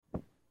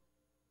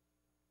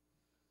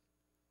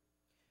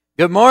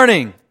Good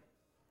morning.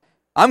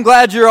 I'm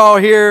glad you're all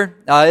here.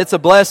 It's a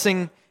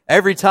blessing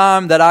every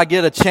time that I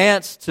get a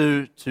chance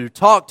to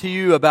talk to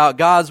you about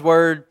God's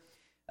Word,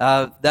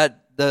 that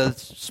the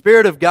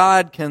Spirit of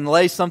God can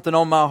lay something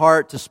on my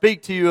heart to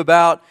speak to you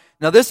about.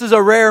 Now, this is a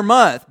rare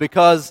month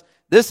because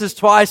this is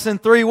twice in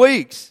 3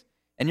 weeks.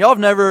 And y'all have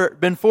never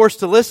been forced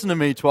to listen to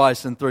me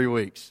twice in 3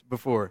 weeks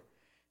before.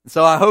 And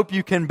so I hope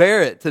you can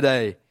bear it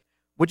today.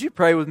 Would you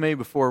pray with me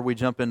before we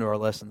jump into our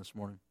lesson this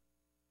morning?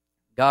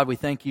 God, we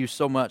thank you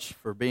so much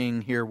for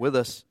being here with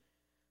us.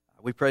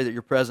 We pray that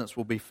your presence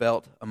will be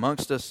felt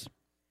amongst us.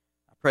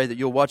 I pray that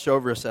you'll watch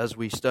over us as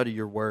we study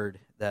your word,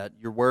 that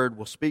your word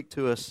will speak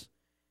to us,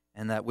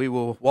 and that we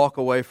will walk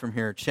away from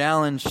here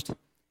challenged,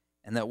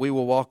 and that we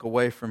will walk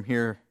away from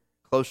here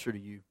closer to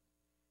you.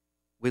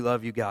 We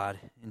love you, God.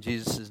 In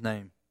Jesus'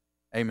 name,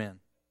 amen.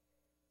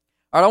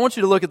 All right, I want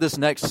you to look at this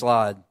next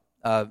slide.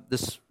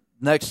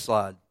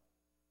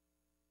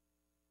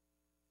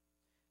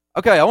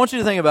 Okay, I want you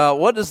to think about,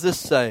 what does this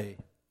say?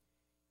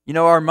 You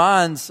know, our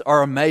minds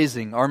are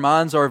amazing. Our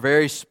minds are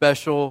very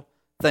special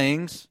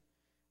things.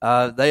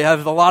 They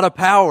have a lot of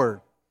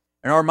power.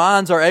 And our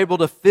minds are able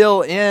to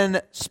fill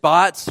in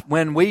spots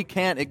when we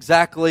can't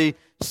exactly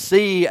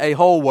see a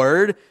whole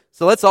word.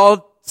 So let's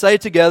all say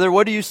together,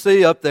 what do you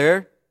see up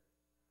there?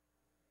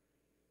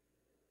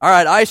 All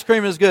right, ice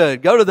cream is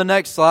good. Go to the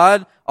next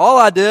slide. All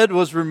I did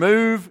was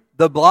remove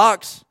the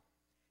blocks.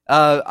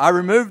 I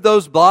removed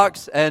those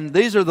blocks, and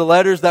these are the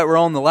letters that were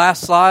on the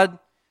last slide.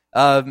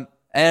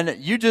 And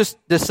you just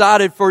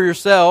decided for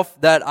yourself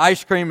that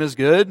ice cream is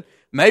good.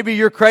 Maybe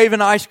you're craving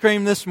ice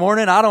cream this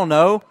morning. I don't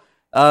know.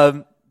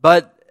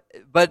 But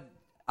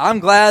I'm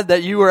glad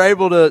that you were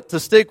able to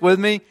stick with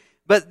me.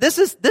 But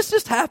this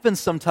just happens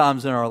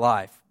sometimes in our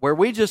life, where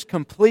we just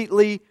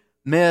completely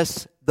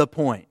miss the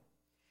point.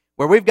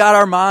 Where we've got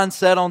our mind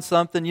set on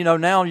something. You know,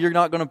 now you're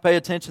not going to pay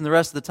attention the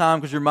rest of the time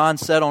because your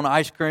mind's set on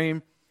ice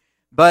cream.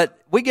 But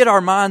we get our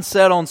mind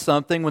set on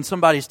something when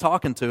somebody's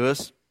talking to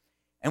us,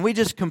 and we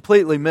just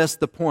completely miss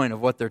the point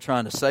of what they're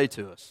trying to say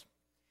to us.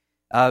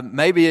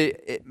 Maybe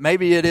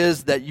it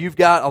is that you've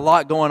got a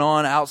lot going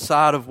on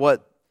outside of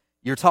what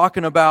you're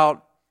talking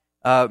about.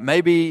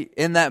 Maybe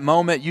in that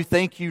moment you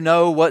think you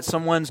know what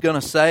someone's going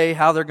to say,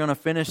 how they're going to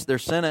finish their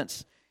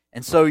sentence,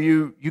 and so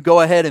you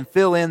go ahead and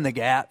fill in the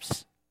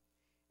gaps.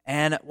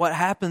 And what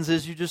happens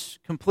is you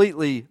just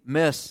completely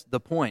miss the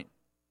point.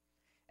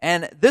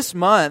 And this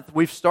month,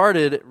 we've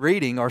started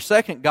reading our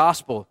second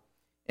gospel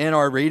in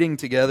our reading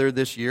together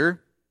this year,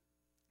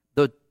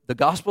 the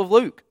Gospel of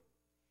Luke.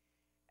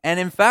 And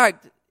in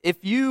fact,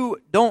 if you're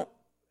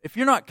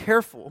not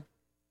careful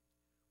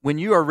when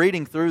you are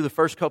reading through the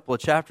first couple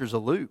of chapters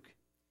of Luke,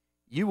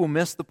 you will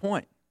miss the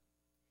point.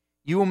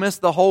 You will miss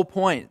the whole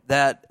point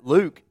that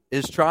Luke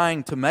is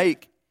trying to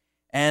make.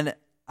 And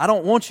I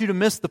don't want you to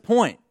miss the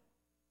point.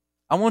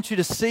 I want you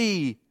to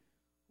see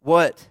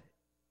what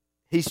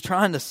he's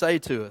trying to say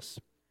to us,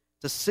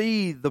 to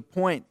see the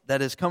point that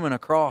is coming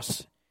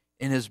across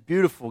in his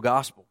beautiful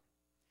gospel.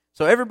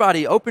 So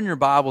everybody, open your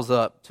Bibles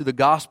up to the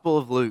Gospel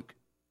of Luke.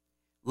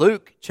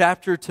 Luke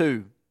chapter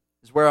 2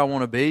 is where I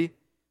want to be.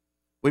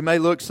 We may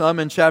look some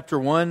in chapter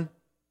 1,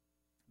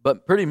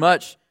 but pretty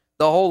much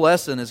the whole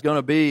lesson is going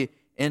to be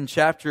in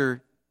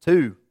chapter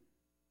 2.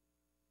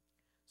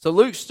 So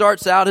Luke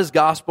starts out his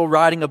gospel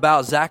writing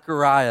about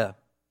Zechariah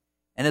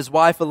and his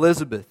wife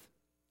Elizabeth.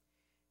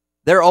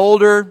 They're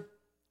older,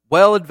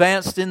 well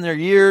advanced in their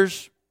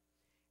years,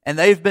 and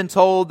they've been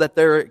told that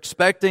they're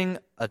expecting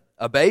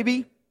a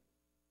baby.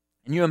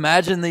 And you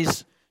imagine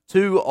these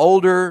two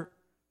older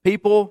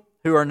people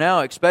who are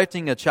now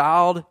expecting a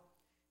child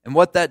and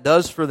what that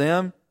does for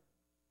them.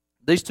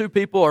 These two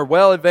people are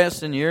well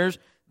advanced in years.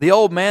 The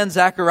old man,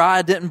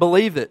 Zechariah, didn't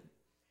believe it.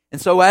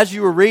 And so as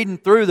you were reading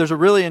through, there's a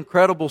really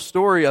incredible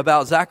story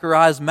about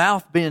Zechariah's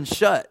mouth being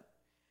shut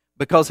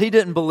because he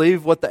didn't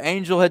believe what the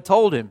angel had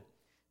told him.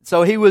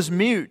 So he was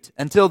mute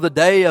until the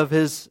day of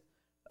his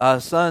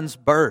son's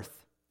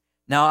birth.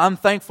 Now, I'm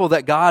thankful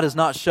that God is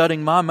not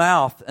shutting my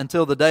mouth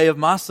until the day of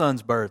my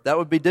son's birth. That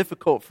would be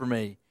difficult for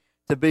me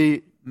to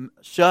be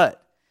shut.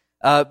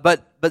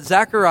 But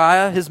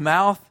Zechariah, his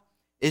mouth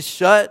is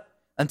shut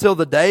until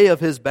the day of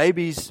his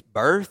baby's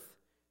birth.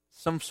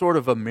 Some sort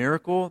of a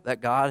miracle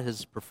that God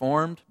has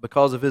performed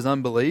because of his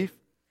unbelief.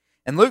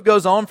 And Luke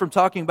goes on from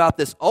talking about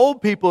this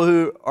old people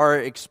who are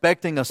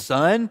expecting a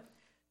son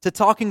to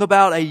talking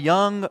about a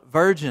young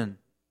virgin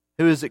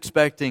who is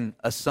expecting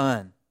a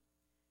son.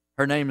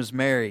 Her name is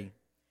Mary.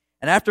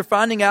 And after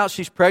finding out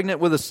she's pregnant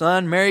with a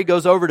son, Mary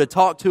goes over to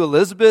talk to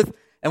Elizabeth.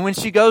 And when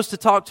she goes to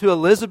talk to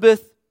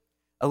Elizabeth,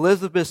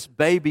 Elizabeth's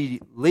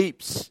baby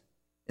leaps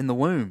in the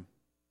womb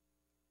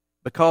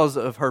because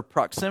of her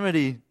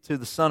proximity to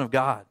the Son of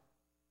God.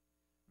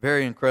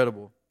 Very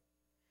incredible.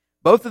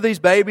 Both of these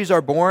babies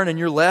are born, and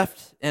you're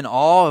left in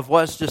awe of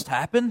what's just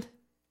happened.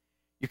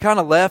 You're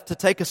kind of left to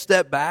take a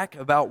step back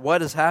about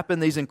what has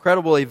happened. These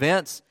incredible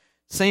events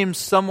seem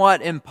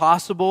somewhat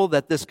impossible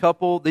that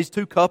these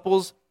two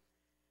couples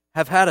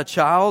have had a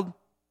child.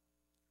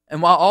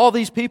 And while all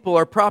these people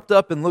are propped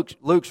up in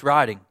Luke's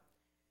writing,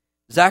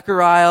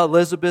 Zechariah,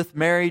 Elizabeth,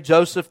 Mary,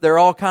 Joseph, they're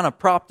all kind of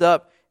propped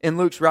up in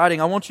Luke's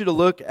writing. I want you to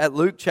look at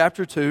Luke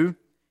chapter 2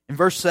 and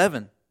verse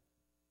 7.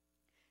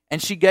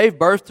 And she gave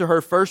birth to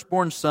her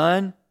firstborn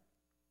son,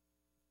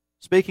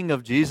 speaking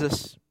of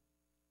Jesus,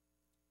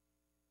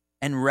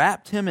 and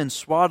wrapped him in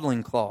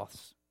swaddling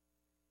cloths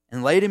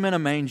and laid him in a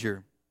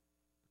manger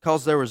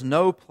because there was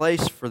no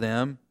place for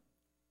them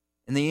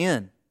in the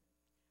inn.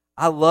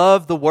 I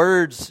love the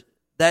words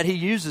that he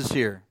uses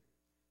here.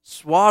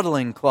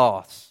 Swaddling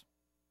cloths.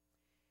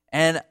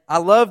 And I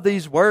love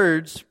these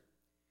words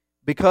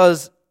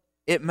because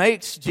it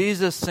makes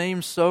Jesus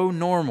seem so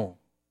normal.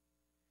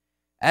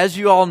 As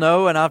you all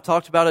know, and I've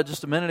talked about it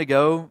just a minute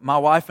ago, my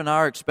wife and I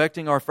are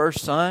expecting our first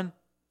son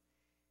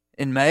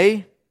in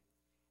May.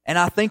 And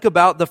I think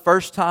about the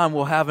first time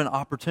we'll have an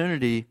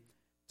opportunity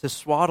to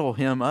swaddle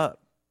him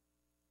up,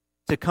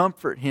 to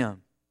comfort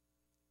him.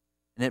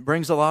 And it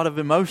brings a lot of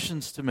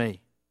emotions to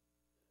me.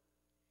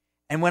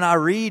 And when I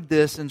read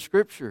this in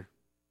Scripture,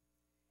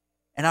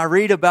 and I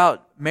read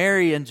about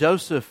Mary and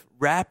Joseph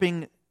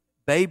wrapping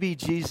baby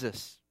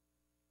Jesus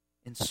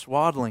in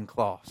swaddling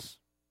cloths,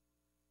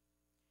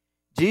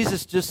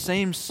 Jesus just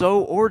seems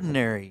so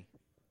ordinary.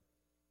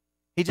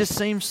 He just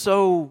seems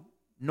so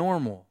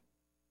normal.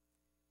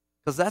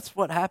 Because that's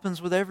what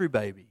happens with every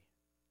baby.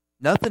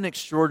 Nothing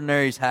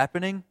extraordinary is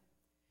happening.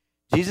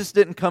 Jesus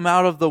didn't come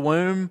out of the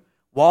womb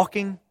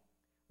walking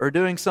or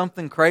doing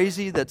something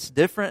crazy that's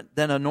different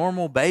than a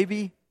normal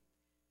baby.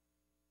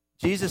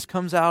 Jesus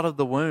comes out of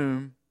the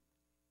womb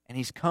and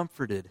he's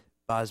comforted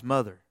by his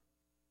mother.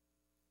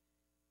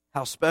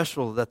 How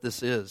special that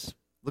this is.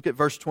 Look at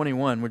verse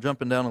 21. We're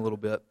jumping down a little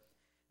bit.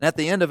 And at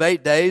the end of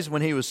 8 days,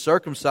 when he was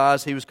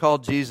circumcised, he was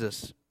called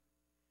Jesus,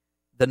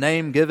 the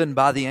name given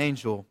by the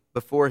angel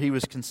before he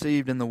was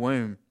conceived in the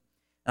womb.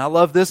 And I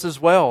love this as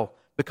well,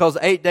 because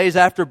 8 days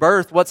after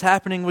birth, what's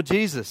happening with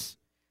Jesus?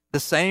 The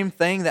same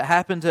thing that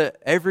happened to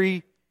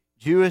every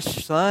Jewish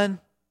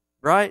son,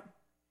 right?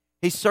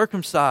 He's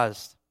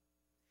circumcised.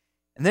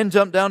 And then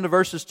jump down to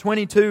verses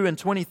 22 and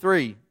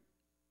 23.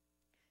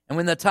 And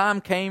when the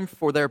time came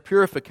for their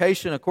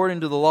purification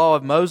according to the law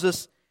of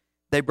Moses,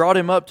 they brought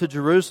him up to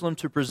Jerusalem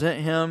to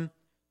present him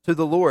to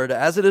the Lord.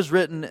 As it is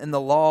written in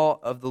the law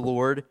of the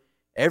Lord,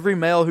 every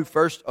male who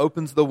first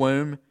opens the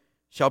womb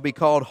shall be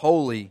called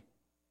holy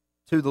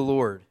to the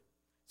Lord.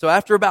 So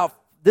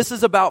this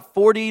is about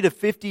 40 to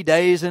 50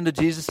 days into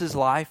Jesus'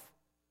 life.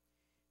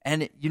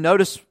 And you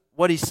notice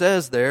what he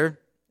says there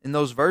in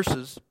those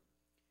verses.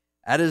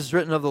 As it is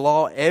written of the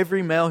law,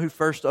 every male who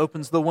first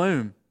opens the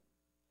womb.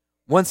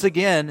 Once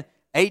again,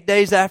 8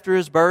 days after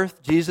his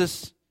birth,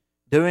 Jesus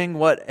doing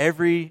what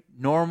every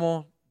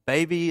normal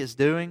baby is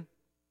doing,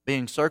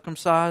 being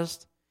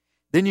circumcised.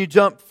 Then you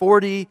jump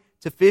 40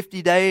 to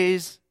 50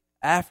 days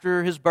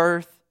after his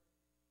birth,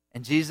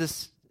 and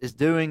Jesus is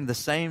doing the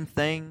same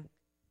thing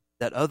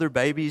that other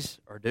babies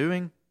are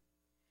doing.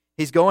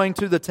 He's going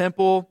to the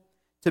temple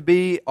to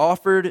be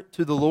offered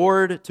to the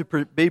Lord,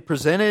 to be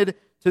presented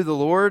to the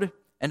Lord,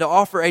 and to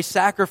offer a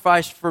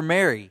sacrifice for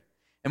Mary.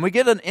 And we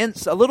get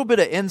a little bit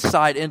of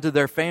insight into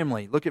their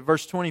family. Look at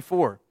verse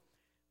 24.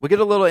 We get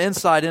a little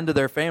insight into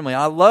their family.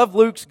 I love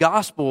Luke's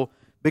gospel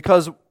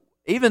because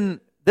even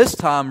this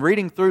time,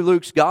 reading through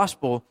Luke's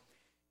gospel,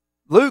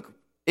 Luke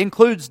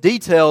includes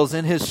details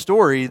in his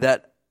story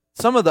that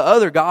some of the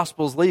other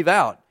gospels leave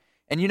out.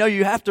 And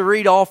you have to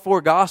read all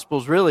four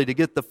gospels really to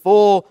get the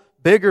full,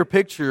 bigger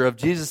picture of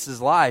Jesus'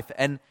 life.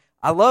 And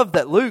I love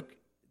that Luke,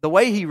 the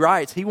way he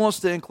writes, he wants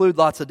to include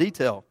lots of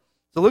detail.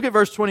 So look at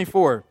verse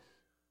 24.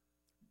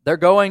 They're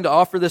going to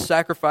offer this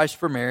sacrifice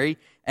for Mary,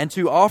 and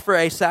to offer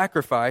a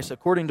sacrifice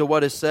according to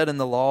what is said in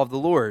the law of the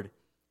Lord,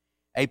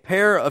 a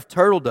pair of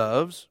turtle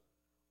doves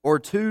or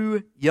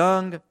 2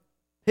 young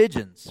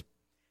pigeons.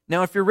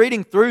 Now, if you're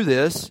reading through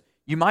this,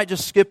 you might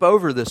just skip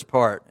over this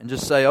part and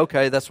just say,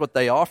 okay, that's what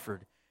they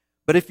offered.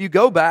 But if you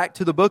go back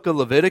to the book of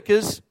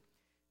Leviticus,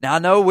 now I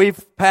know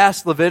we've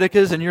passed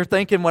Leviticus, and you're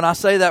thinking when I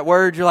say that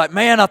word, you're like,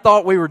 man, I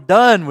thought we were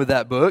done with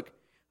that book.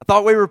 I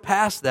thought we were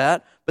past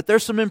that. But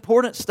there's some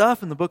important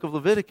stuff in the book of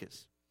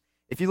Leviticus.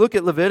 If you look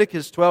at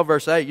Leviticus 12,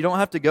 verse 8, you don't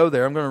have to go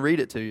there. I'm going to read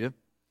it to you.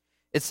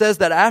 It says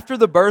that after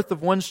the birth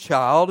of one's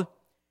child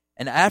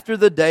and after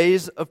the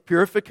days of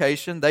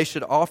purification, they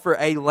should offer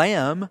a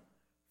lamb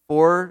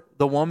for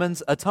the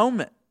woman's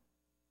atonement.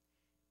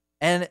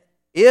 And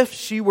if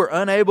she were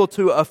unable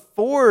to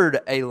afford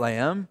a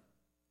lamb,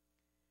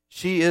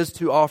 she is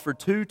to offer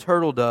 2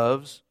 turtle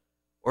doves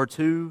or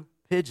 2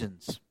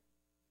 pigeons.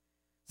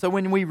 So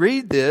when we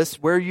read this,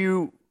 where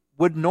you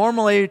would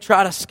normally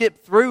try to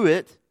skip through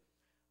it,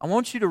 I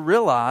want you to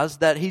realize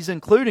that he's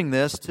including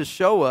this to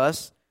show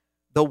us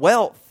the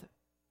wealth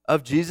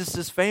of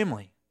Jesus'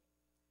 family.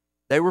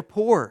 They were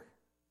poor.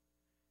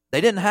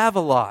 They didn't have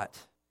a lot.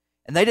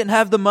 And they didn't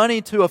have the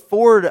money to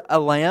afford a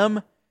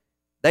lamb.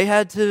 They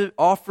had to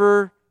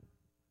offer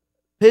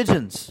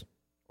pigeons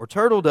or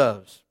turtle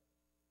doves.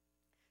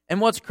 And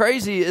what's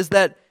crazy is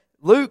that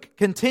Luke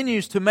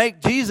continues to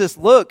make Jesus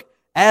look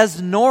as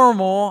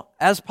normal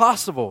as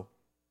possible.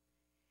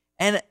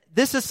 And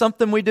this is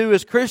something we do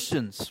as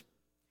Christians.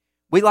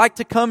 We like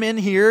to come in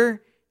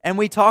here and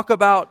we talk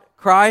about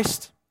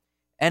Christ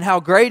and how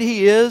great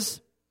He is,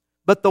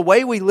 but the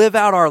way we live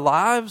out our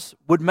lives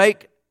would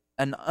make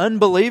an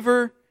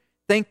unbeliever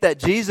think that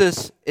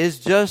Jesus is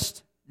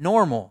just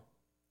normal,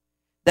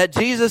 that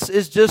Jesus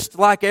is just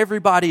like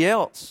everybody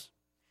else,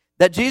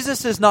 that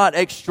Jesus is not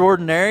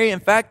extraordinary. In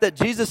fact, that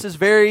Jesus is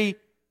very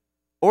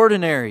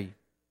ordinary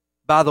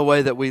by the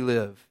way that we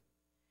live.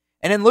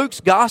 And in Luke's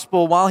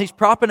gospel, while he's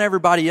propping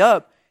everybody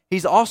up,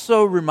 he's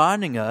also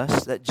reminding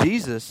us that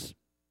Jesus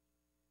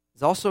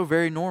is also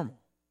very normal.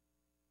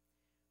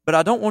 But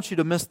I don't want you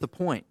to miss the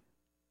point.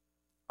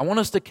 I want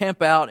us to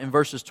camp out in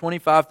verses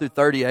 25 through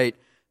 38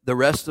 the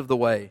rest of the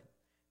way,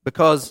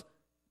 because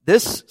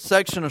this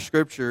section of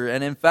Scripture,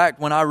 and in fact,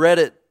 when I read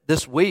it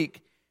this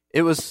week,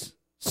 it was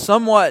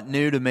somewhat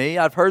new to me.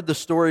 I've heard the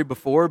story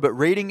before, but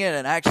reading it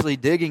and actually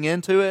digging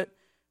into it,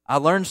 I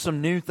learned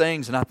some new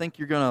things, and I think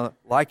you're going to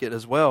like it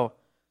as well.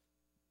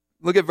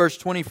 Look at verse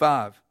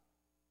 25.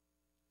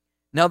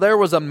 Now there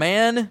was a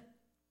man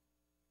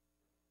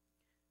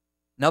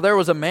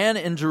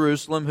in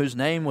Jerusalem whose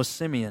name was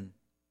Simeon.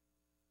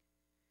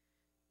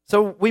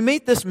 So we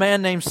meet this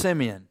man named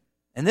Simeon.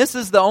 And this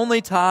is the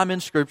only time in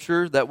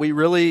Scripture that we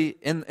really,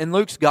 in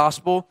Luke's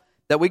Gospel,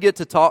 that we get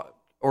to talk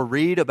or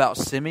read about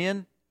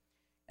Simeon.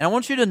 And I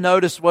want you to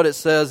notice what it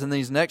says in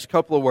these next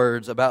couple of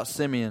words about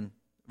Simeon.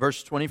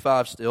 Verse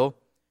 25 still.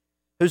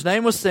 Whose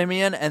name was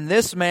Simeon, and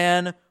this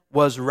man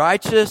was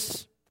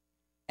righteous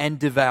and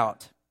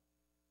devout.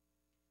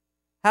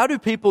 How do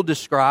people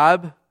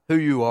describe who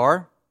you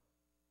are?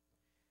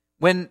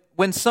 When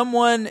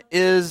someone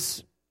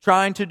is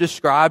trying to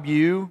describe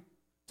you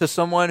to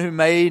someone who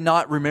may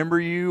not remember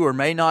you or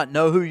may not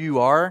know who you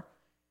are,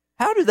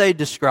 how do they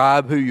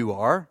describe who you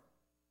are?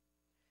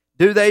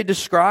 Do they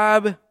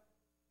describe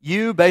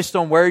you based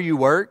on where you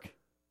work?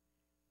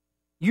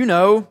 You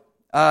know,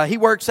 he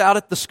works out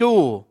at the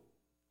school.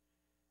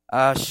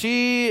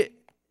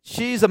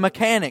 She's a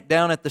mechanic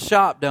down at the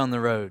shop down the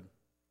road.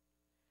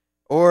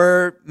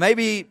 Or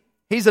maybe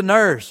he's a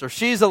nurse or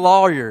she's a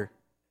lawyer.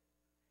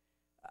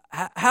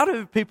 How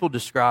do people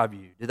describe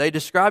you? Do they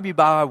describe you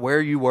by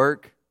where you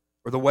work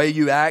or the way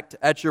you act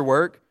at your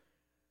work?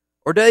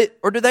 Or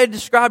do they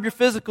describe your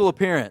physical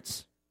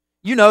appearance?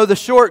 You know, the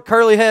short,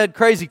 curly-head,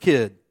 crazy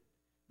kid.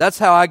 That's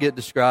how I get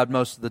described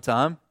most of the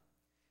time.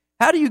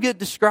 How do you get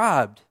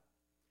described?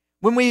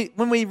 When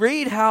we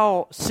read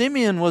how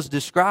Simeon was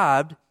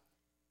described,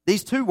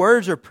 these two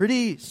words are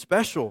pretty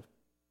special.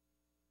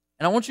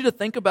 And I want you to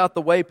think about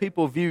the way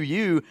people view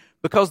you,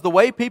 because the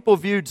way people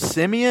viewed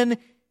Simeon,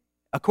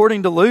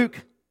 according to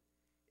Luke,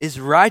 is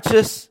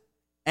righteous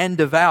and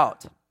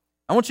devout.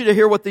 I want you to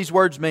hear what these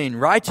words mean.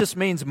 Righteous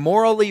means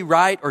morally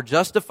right or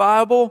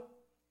justifiable,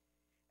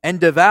 and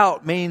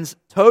devout means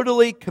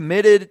totally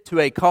committed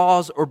to a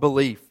cause or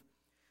belief.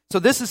 So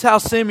this is how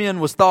Simeon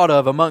was thought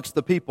of amongst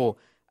the people.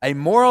 A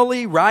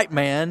morally right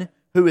man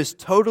who is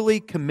totally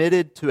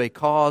committed to a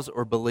cause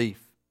or belief.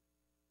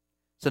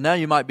 So now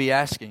you might be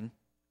asking,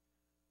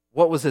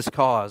 what was his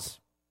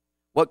cause?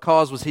 What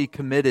cause was he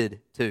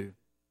committed to?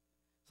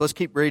 So let's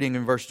keep reading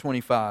in verse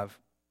 25.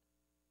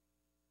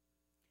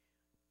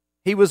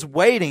 He was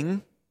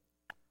waiting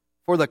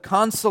for the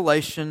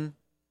consolation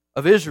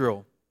of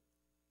Israel.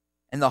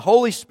 And the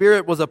Holy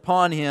Spirit was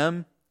upon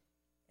him,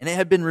 and it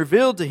had been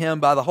revealed to him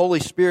by the Holy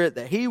Spirit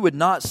that he would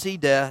not see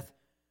death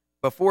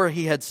before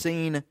he had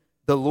seen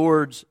the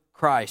Lord's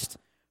Christ.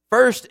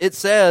 First, it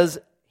says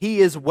he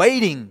is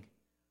waiting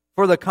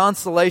for the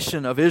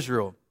consolation of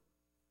Israel.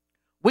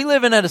 We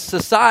live in a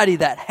society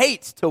that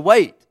hates to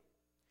wait.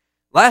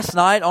 Last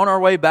night, on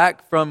our way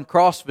back from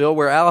Crossville,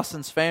 where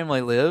Allison's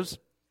family lives,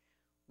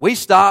 we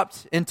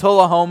stopped in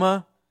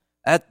Tullahoma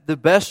at the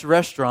best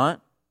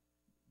restaurant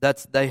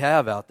that they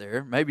have out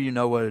there. Maybe you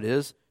know what it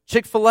is.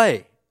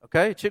 Chick-fil-A.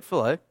 Okay,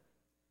 Chick-fil-A.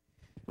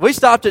 We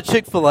stopped at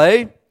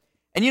Chick-fil-A.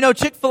 And you know,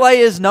 Chick-fil-A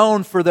is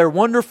known for their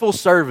wonderful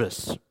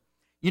service.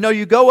 You know,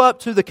 you go up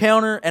to the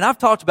counter, and I've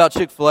talked about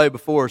Chick-fil-A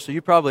before, so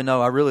you probably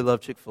know I really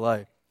love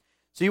Chick-fil-A.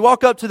 So you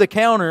walk up to the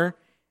counter,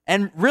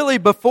 and really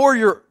before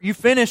you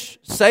finish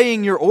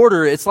saying your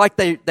order, it's like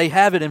they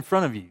have it in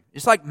front of you.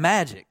 It's like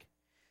magic.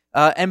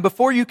 And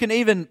before you can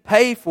even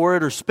pay for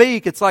it or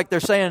speak, it's like they're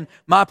saying,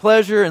 my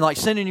pleasure, and like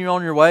sending you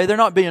on your way. They're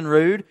not being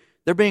rude.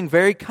 They're being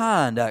very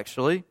kind,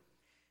 actually.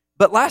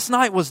 But last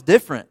night was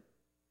different.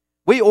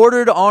 We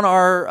ordered on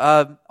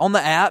on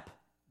the app,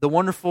 the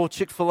wonderful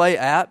Chick-fil-A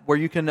app, where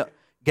you can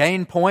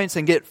gain points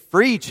and get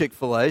free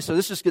Chick-fil-A. So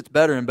this just gets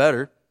better and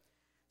better.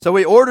 So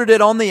we ordered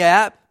it on the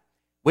app.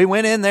 We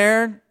went in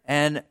there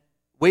and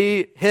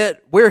we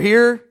hit, we're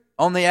here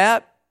on the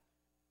app.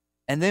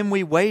 And then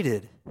we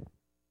waited.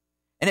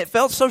 And it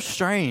felt so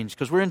strange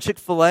because we're in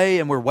Chick-fil-A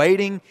and we're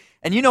waiting.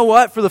 And you know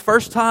what? For the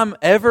first time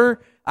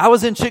ever, I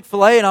was in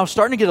Chick-fil-A and I was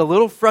starting to get a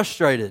little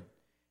frustrated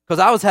because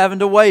I was having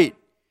to wait.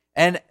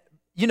 And,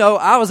 you know,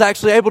 I was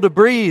actually able to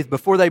breathe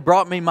before they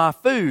brought me my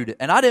food.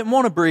 And I didn't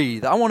want to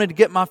breathe. I wanted to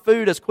get my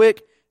food as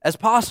quick as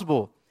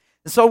possible.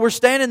 And so we're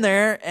standing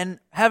there and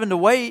having to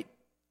wait.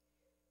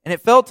 And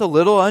it felt a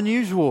little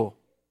unusual.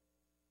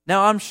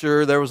 Now, I'm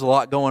sure there was a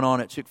lot going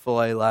on at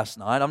Chick-fil-A last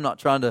night. I'm not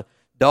trying to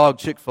dog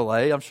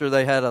Chick-fil-A. I'm sure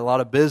they had a lot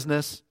of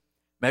business.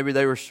 Maybe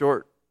they were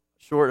short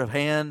of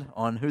hand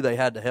on who they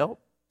had to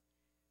help.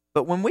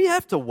 But when we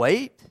have to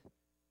wait,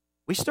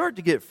 we start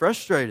to get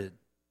frustrated.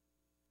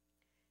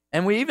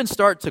 And we even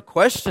start to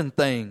question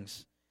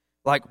things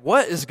like,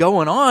 what is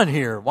going on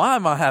here? Why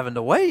am I having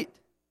to wait?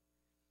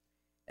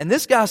 And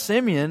this guy,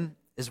 Simeon,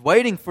 is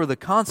waiting for the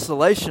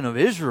consolation of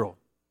Israel.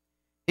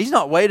 He's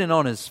not waiting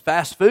on his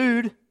fast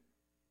food.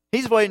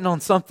 He's waiting on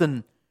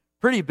something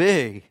pretty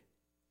big.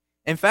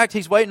 In fact,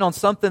 he's waiting on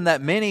something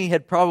that many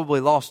had probably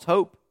lost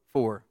hope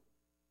for.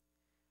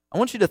 I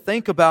want you to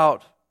think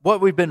about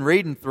what we've been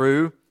reading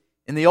through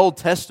in the Old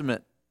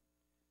Testament.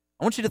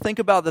 I want you to think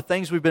about the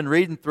things we've been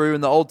reading through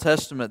in the Old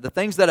Testament, the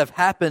things that have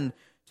happened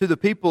to the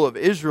people of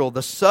Israel,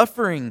 the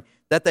suffering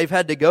that they've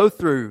had to go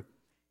through,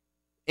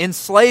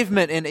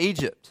 enslavement in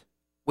Egypt.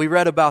 We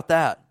read about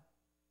that.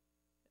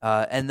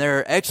 And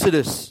their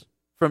exodus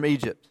from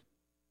Egypt.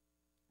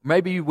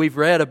 Maybe we've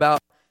read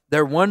about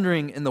their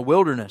wandering in the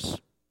wilderness.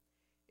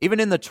 Even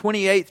in the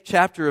 28th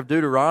chapter of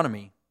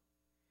Deuteronomy,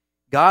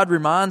 God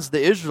reminds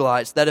the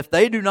Israelites that if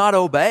they do not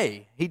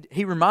obey,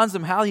 He reminds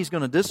them how He's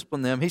going to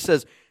discipline them. He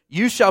says,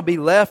 "You shall be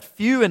left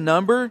few in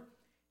number,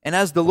 and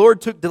as the Lord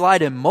took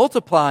delight in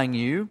multiplying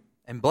you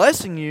and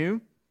blessing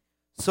you,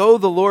 so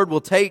the Lord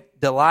will take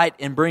delight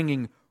in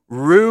bringing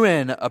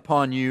ruin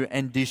upon you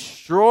and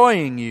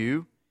destroying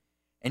you,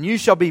 and you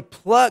shall be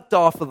plucked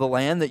off of the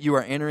land that you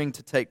are entering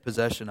to take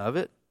possession of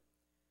it."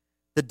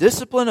 The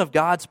discipline of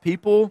God's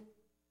people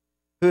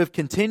who have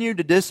continued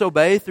to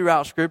disobey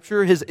throughout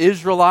Scripture, His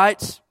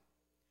Israelites,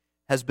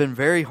 has been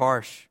very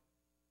harsh.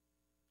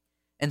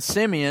 And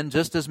Simeon,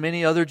 just as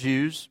many other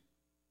Jews,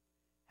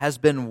 has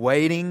been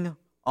waiting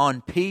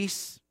on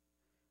peace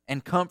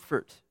and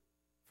comfort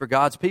for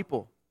God's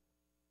people.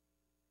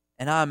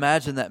 And I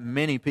imagine that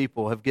many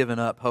people have given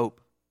up hope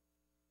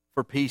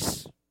for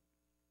peace,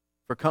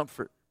 for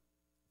comfort,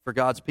 for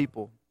God's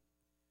people.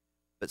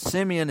 But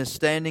Simeon is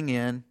standing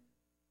in,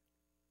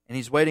 and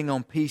he's waiting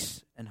on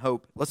peace and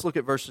hope. Let's look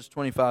at verses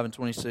 25 and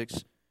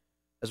 26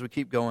 as we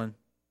keep going.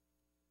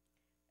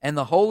 "And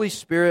the Holy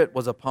Spirit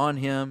was upon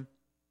him,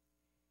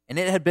 and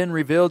it had been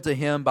revealed to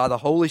him by the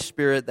Holy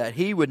Spirit that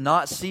he would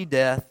not see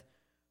death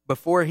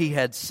before he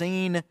had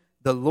seen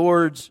the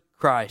Lord's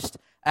Christ."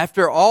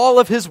 After all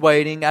of his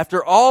waiting,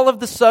 after all of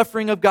the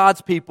suffering of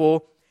God's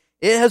people,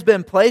 it has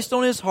been placed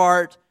on his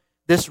heart,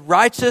 this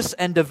righteous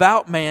and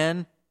devout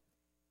man,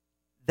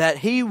 that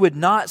he would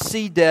not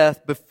see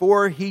death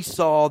before he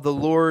saw the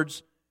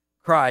Lord's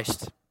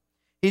Christ.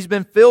 He's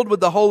been filled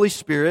with the Holy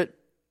Spirit,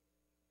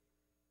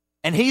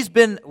 and he's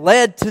been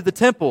led to the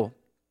temple.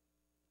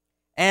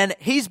 And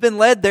he's been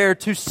led there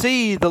to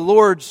see the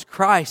Lord's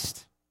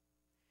Christ.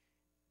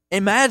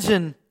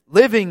 Imagine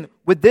living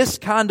with this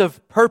kind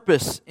of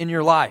purpose in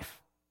your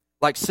life,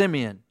 like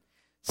Simeon.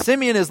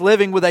 Simeon is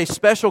living with a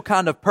special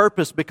kind of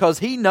purpose because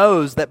he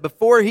knows that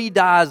before he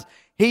dies,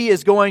 he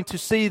is going to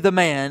see the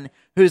man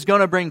who is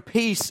going to bring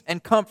peace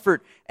and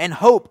comfort and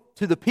hope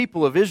to the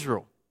people of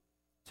Israel,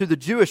 to the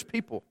Jewish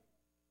people.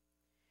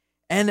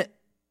 And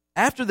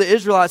after the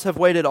Israelites have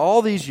waited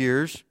all these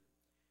years,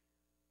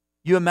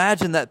 you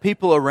imagine that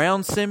people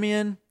around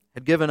Simeon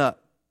had given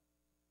up.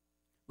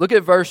 Look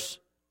at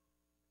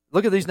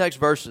these next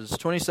verses,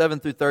 27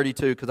 through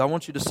 32, because I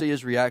want you to see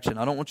his reaction.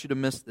 I don't want you to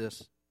miss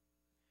this.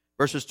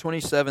 Verses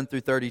 27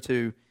 through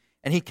 32.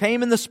 "And he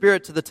came in the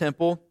Spirit to the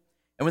temple,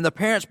 and when the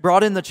parents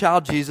brought in the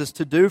child Jesus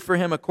to do for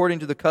him according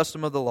to the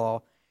custom of the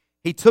law,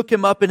 he took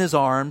him up in his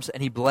arms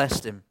and he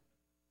blessed him.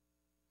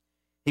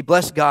 He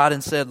blessed God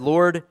and said,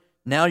 'Lord,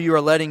 now you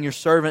are letting your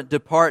servant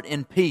depart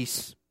in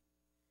peace,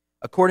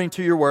 according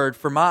to your word,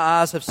 for my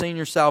eyes have seen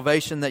your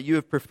salvation that you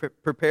have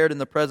prepared in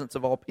the presence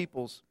of all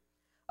peoples,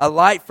 a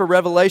light for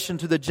revelation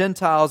to the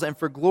Gentiles and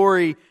for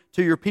glory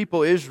to your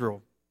people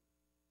Israel.'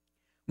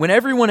 When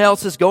everyone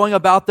else is going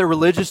about their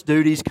religious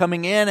duties,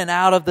 coming in and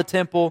out of the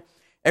temple,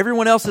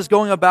 everyone else is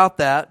going about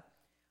that,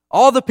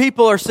 all the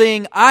people are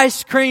saying,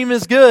 'Ice cream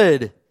is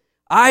good.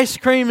 Ice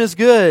cream is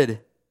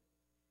good.'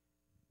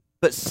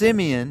 But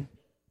Simeon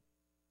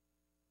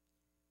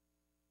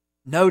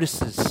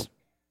notices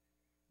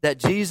that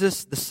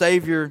Jesus, the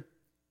Savior,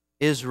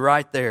 is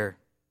right there.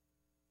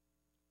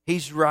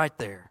 He's right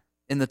there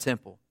in the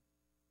temple.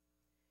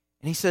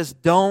 And he says,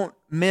 don't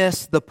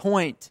miss the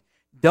point.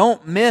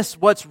 Don't miss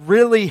what's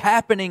really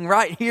happening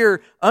right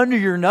here under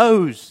your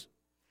nose.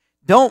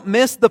 Don't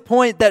miss the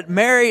point that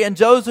Mary and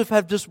Joseph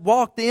have just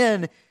walked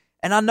in,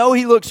 and I know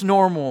he looks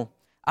normal.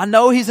 I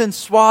know he's in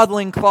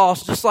swaddling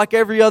cloths just like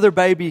every other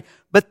baby,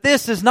 but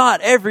this is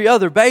not every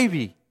other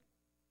baby.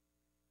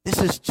 This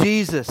is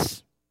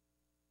Jesus,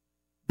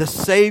 the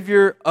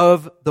Savior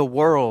of the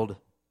world.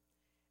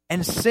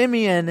 And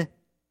Simeon,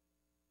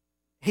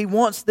 he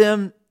wants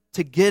them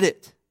to get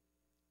it.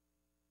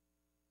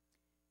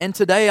 And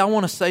today I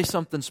want to say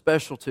something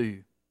special to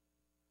you.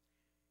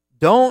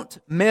 Don't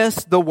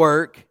miss the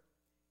work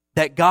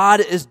that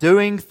God is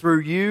doing through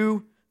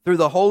you, through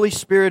the Holy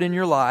Spirit in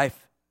your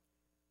life,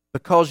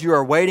 because you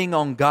are waiting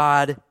on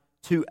God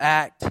to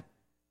act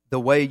the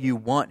way you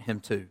want Him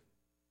to.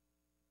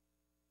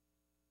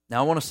 Now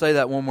I want to say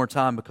that one more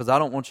time because I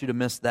don't want you to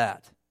miss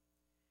that.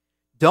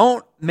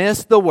 Don't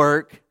miss the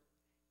work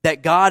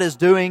that God is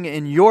doing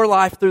in your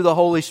life through the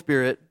Holy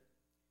Spirit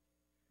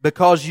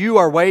because you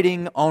are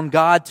waiting on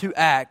God to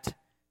act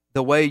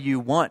the way you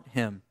want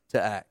Him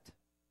to act.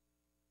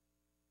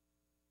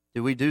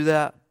 Do we do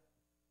that?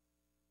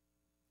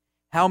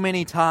 How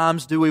many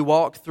times do we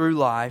walk through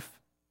life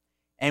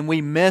and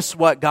we miss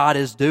what God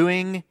is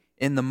doing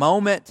in the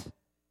moment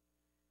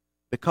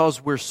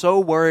because we're so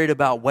worried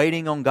about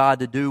waiting on God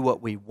to do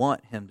what we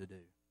want Him to do?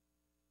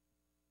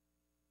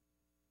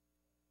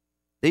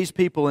 These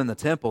people in the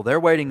temple, they're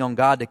waiting on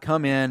God to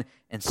come in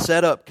and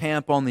set up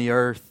camp on the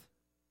earth,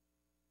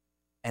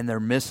 and they're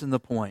missing the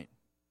point.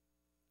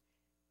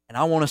 And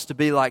I want us to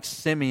be like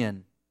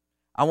Simeon.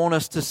 I want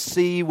us to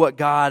see what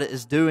God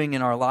is doing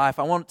in our life.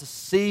 I want to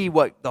see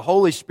what the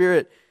Holy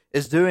Spirit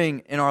is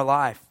doing in our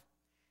life.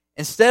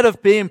 Instead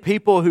of being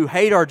people who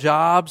hate our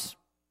jobs,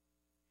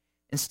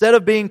 instead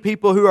of being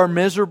people who are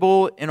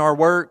miserable in our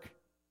work,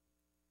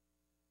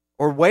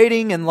 or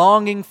waiting and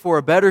longing for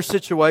a better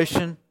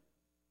situation,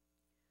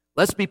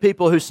 let's be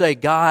people who say,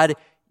 God,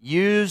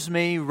 use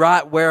me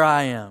right where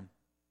I am.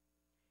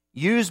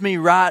 Use me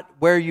right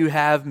where you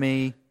have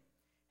me.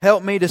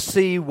 Help me to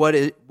see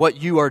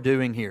what you are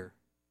doing here.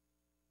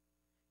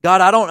 God,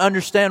 I don't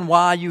understand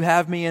why you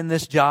have me in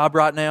this job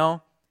right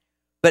now,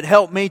 but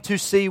help me to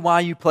see why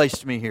you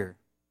placed me here.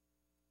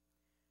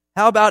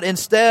 How about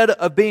instead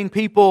of being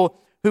people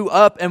who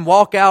up and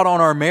walk out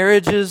on our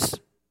marriages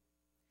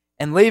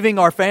and leaving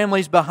our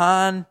families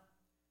behind,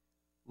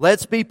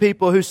 let's be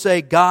people who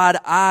say, God,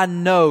 I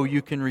know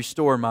you can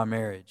restore my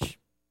marriage.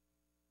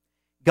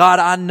 God,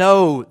 I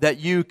know that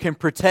you can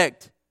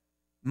protect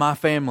my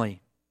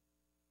family.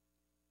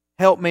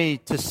 Help me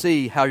to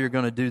see how you're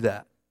going to do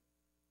that.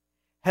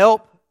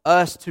 Help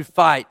us to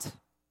fight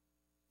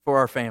for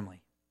our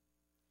family.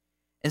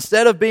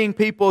 Instead of being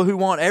people who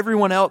want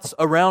everyone else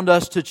around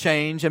us to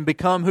change and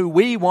become who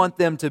we want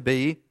them to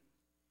be,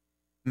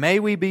 may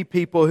we be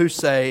people who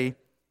say,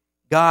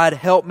 God,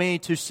 help me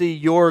to see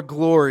your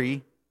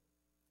glory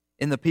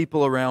in the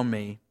people around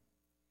me,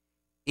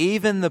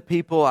 even the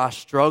people I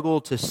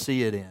struggle to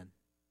see it in.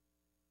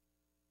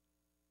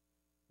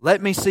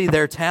 Let me see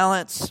their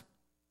talents,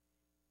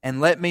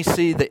 and let me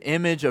see the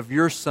image of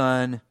your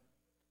Son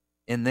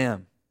in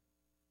them.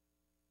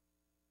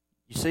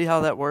 You see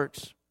how that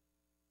works?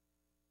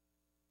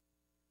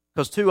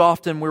 Because too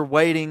often we're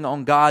waiting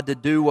on God to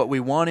do what we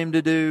want Him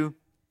to do,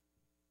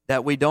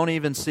 that we don't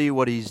even see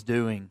what He's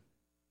doing.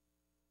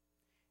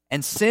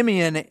 And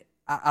Simeon,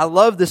 I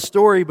love this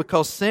story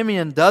because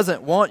Simeon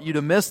doesn't want you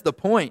to miss the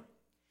point.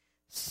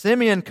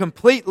 Simeon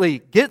completely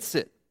gets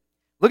it.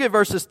 Look at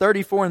verses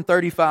 34 and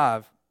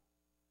 35.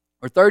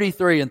 Or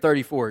 33 and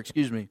 34,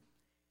 excuse me.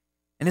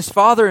 And his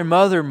father and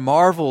mother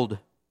marveled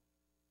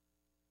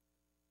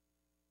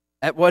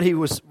at what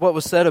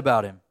was said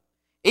about him.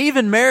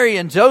 Even Mary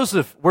and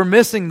Joseph were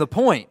missing the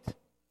point.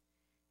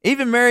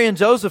 Even Mary and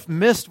Joseph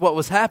missed what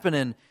was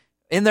happening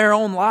in their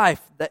own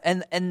life.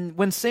 And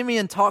when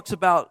Simeon talks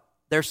about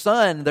their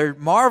son, they're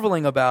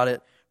marveling about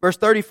it. Verse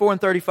 34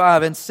 and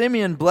 35, and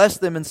Simeon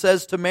blessed them and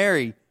says to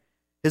Mary,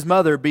 his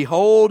mother,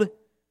 behold,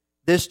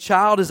 this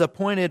child is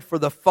appointed for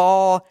the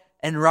fall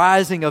and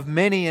rising of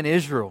many in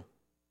Israel,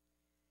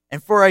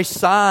 and for a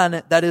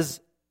sign that is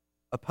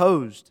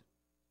opposed.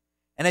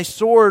 And a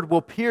sword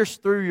will pierce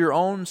through your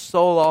own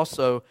soul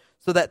also,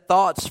 so that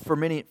thoughts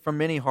from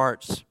many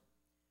hearts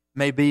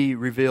may be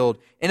revealed.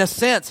 In a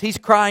sense, he's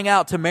crying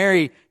out to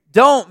Mary,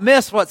 don't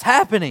miss what's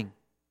happening.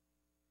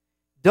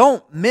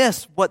 Don't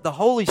miss what the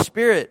Holy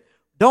Spirit,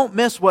 don't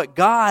miss what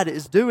God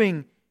is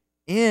doing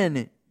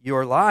in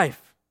your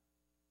life.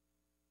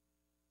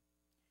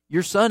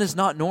 Your son is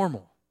not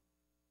normal.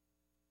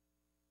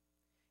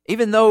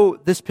 Even though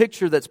this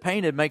picture that's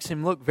painted makes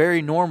him look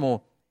very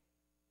normal,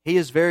 he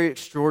is very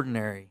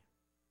extraordinary.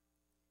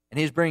 And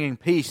he's bringing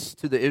peace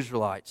to the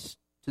Israelites,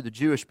 to the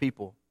Jewish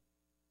people.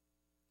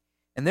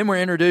 And then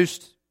we're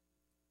introduced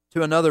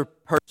to another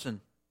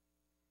person,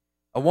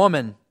 a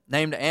woman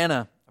named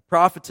Anna, a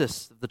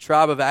prophetess of the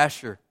tribe of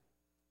Asher.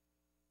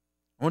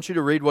 I want you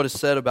to read what is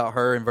said about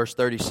her in verse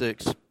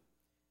 36.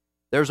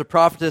 There's a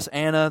prophetess,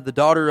 Anna, the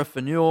daughter of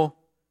Phanuel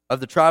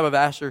of the tribe of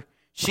Asher.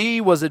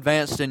 She was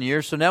advanced in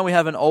years. So now we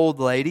have an old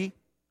lady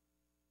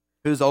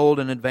who's old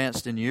and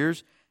advanced in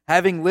years,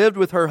 having lived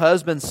with her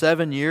husband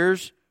 7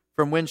 years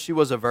from when she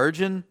was a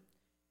virgin.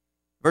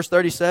 Verse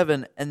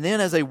 37, and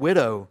then as a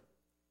widow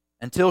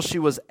until she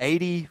was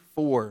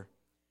 84.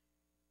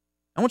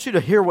 I want you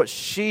to hear what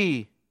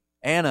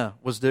Anna,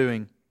 was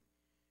doing.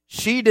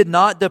 She did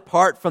not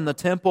depart from the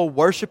temple,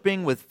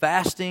 worshiping with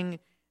fasting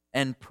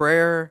and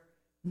prayer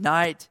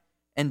night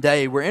and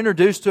day. We're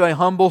introduced to a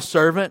humble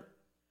servant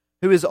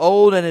who is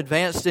old and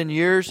advanced in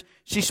years.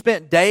 She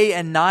spent day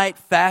and night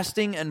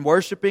fasting and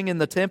worshiping in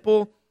the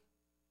temple.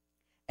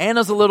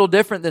 Anna's a little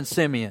different than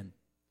Simeon.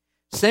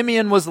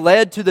 Simeon was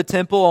led to the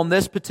temple on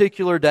this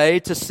particular day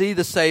to see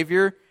the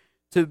Savior,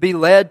 to be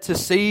led to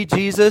see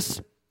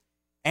Jesus.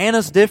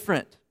 Anna's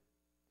different.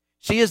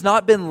 She has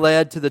not been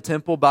led to the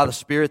temple by the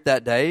Spirit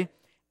that day.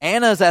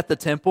 Anna's at the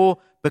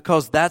temple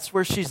because that's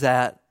where she's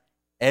at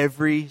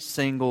every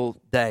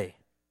single day.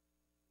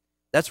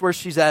 That's where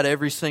she's at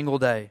every single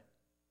day.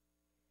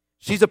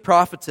 She's a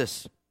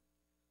prophetess.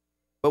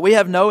 But we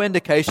have no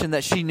indication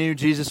that she knew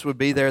Jesus would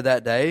be there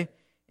that day.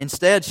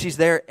 Instead, she's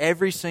there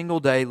every single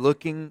day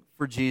looking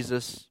for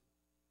Jesus,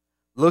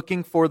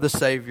 looking for the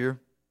Savior.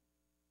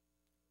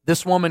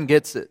 This woman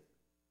gets it.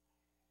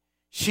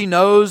 She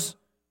knows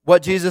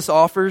what Jesus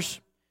offers.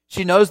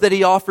 She knows that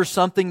He offers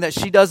something that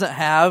she doesn't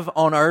have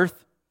on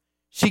earth.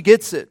 She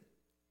gets it.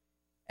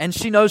 And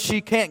she knows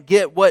she can't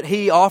get what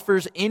He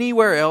offers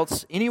anywhere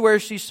else. Anywhere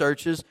she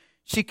searches,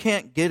 she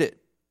can't get it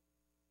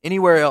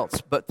anywhere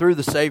else but through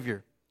the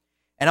Savior.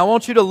 And I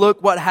want you to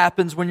look what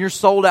happens when you're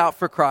sold out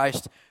for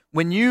Christ.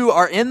 When you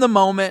are in the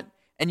moment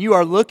and you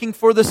are looking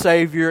for the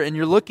Savior and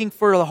you're looking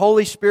for the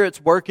Holy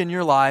Spirit's work in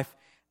your life.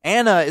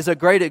 Anna is a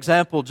great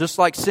example, just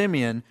like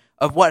Simeon,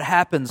 of what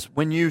happens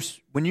when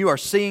you are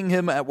seeing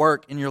Him at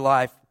work in your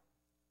life.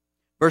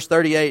 Verse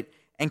 38,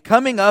 and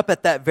coming up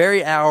at that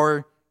very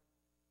hour,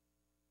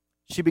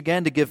 she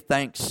began to give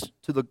thanks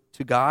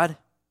to God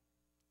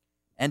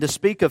and to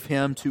speak of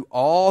Him to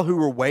all who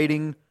were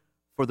waiting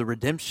for the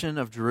redemption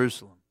of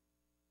Jerusalem.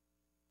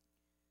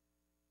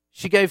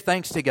 She gave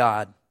thanks to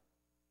God.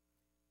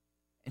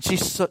 And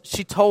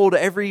she told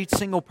every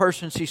single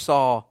person she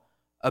saw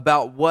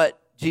about what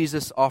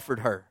Jesus offered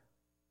her.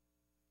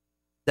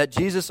 That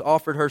Jesus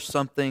offered her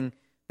something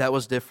that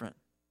was different.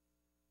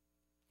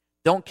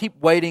 Don't keep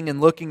waiting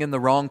and looking in the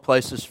wrong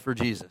places for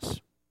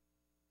Jesus.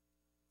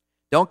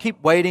 Don't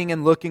keep waiting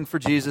and looking for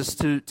Jesus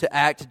to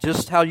act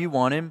just how you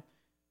want Him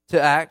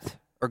to act,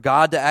 or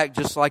God to act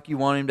just like you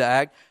want Him to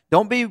act.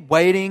 Don't be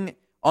waiting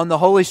on the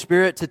Holy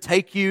Spirit to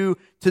take you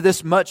to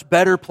this much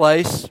better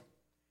place,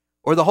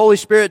 or the Holy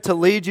Spirit to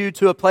lead you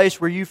to a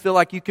place where you feel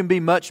like you can be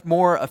much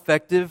more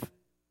effective.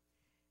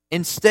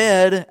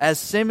 Instead, as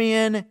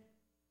Simeon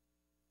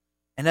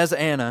and as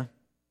Anna,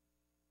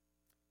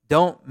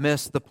 don't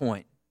miss the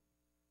point.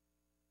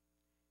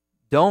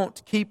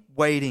 Don't keep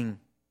waiting.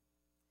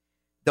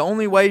 The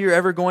only way you're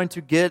ever going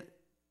to get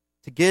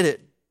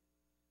it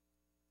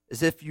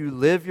is if you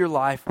live your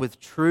life with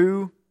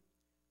true,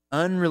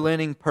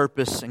 unrelenting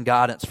purpose and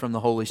guidance from the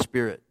Holy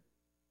Spirit.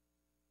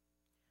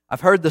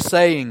 I've heard the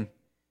saying,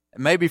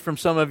 and maybe from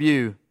some of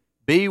you,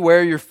 be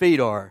where your feet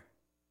are.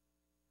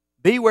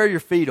 Be where your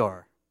feet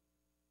are.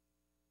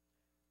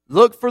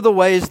 Look for the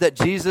ways that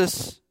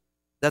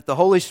that the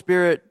Holy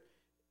Spirit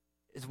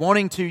is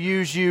wanting to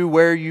use you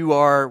where you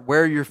are,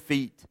 where your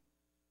feet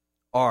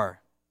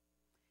are.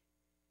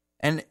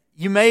 And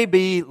you may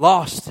be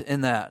lost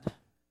in that.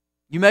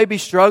 You may be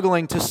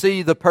struggling to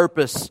see the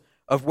purpose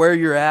of where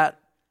you're at,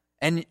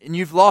 and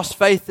you've lost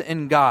faith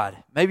in God.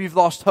 Maybe you've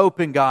lost hope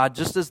in God,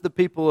 just as the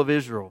people of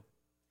Israel.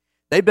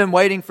 They've been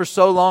waiting for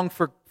so long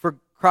for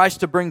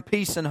Christ to bring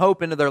peace and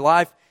hope into their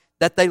life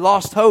that they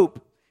lost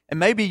hope. And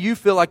maybe you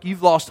feel like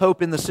you've lost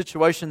hope in the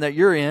situation that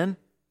you're in,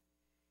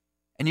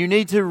 and you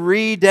need to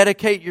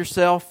rededicate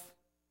yourself.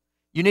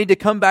 You need to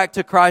come back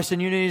to Christ,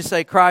 and you need to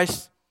say,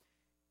 Christ,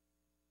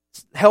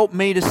 help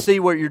me to see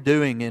what you're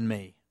doing in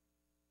me.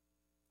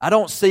 I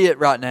don't see it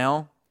right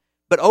now,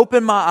 but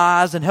open my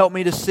eyes and help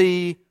me to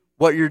see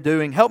what you're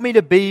doing. Help me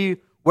to be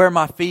where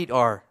my feet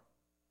are.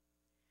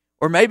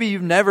 Or maybe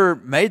you've never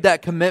made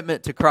that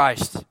commitment to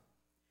Christ.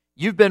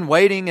 You've been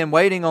waiting and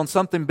waiting on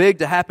something big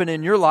to happen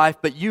in your life,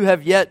 but you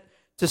have yet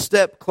to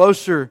step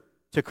closer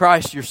to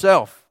Christ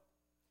yourself.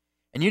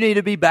 And you need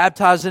to be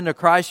baptized into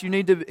Christ. You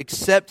need to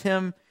accept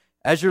Him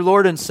as your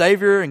Lord and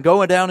Savior and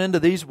go down into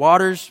these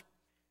waters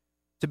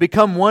to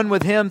become one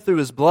with Him through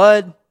His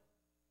blood.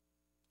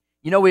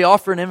 You know, we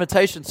offer an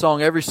invitation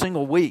song every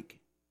single week.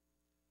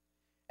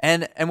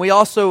 And we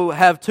also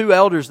have 2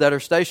 elders that are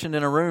stationed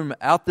in a room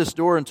out this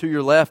door and to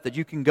your left that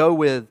you can go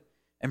with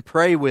and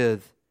pray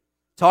with.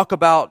 Talk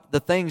about the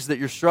things that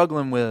you're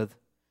struggling with.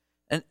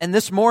 And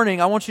this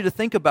morning, I want you to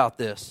think about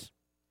this.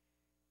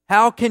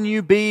 How can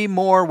you be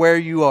more where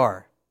you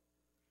are?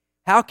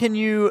 How can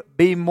you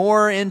be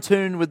more in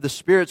tune with the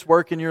Spirit's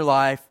work in your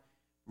life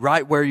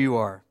right where you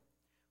are?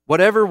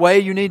 Whatever way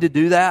you need to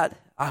do that,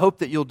 I hope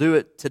that you'll do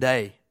it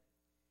today.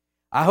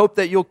 I hope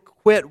that you'll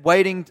quit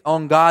waiting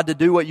on God to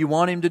do what you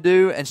want Him to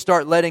do and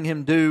start letting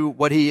Him do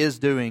what He is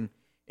doing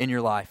in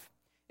your life.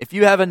 If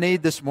you have a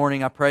need this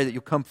morning, I pray that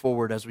you'll come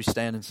forward as we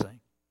stand and sing.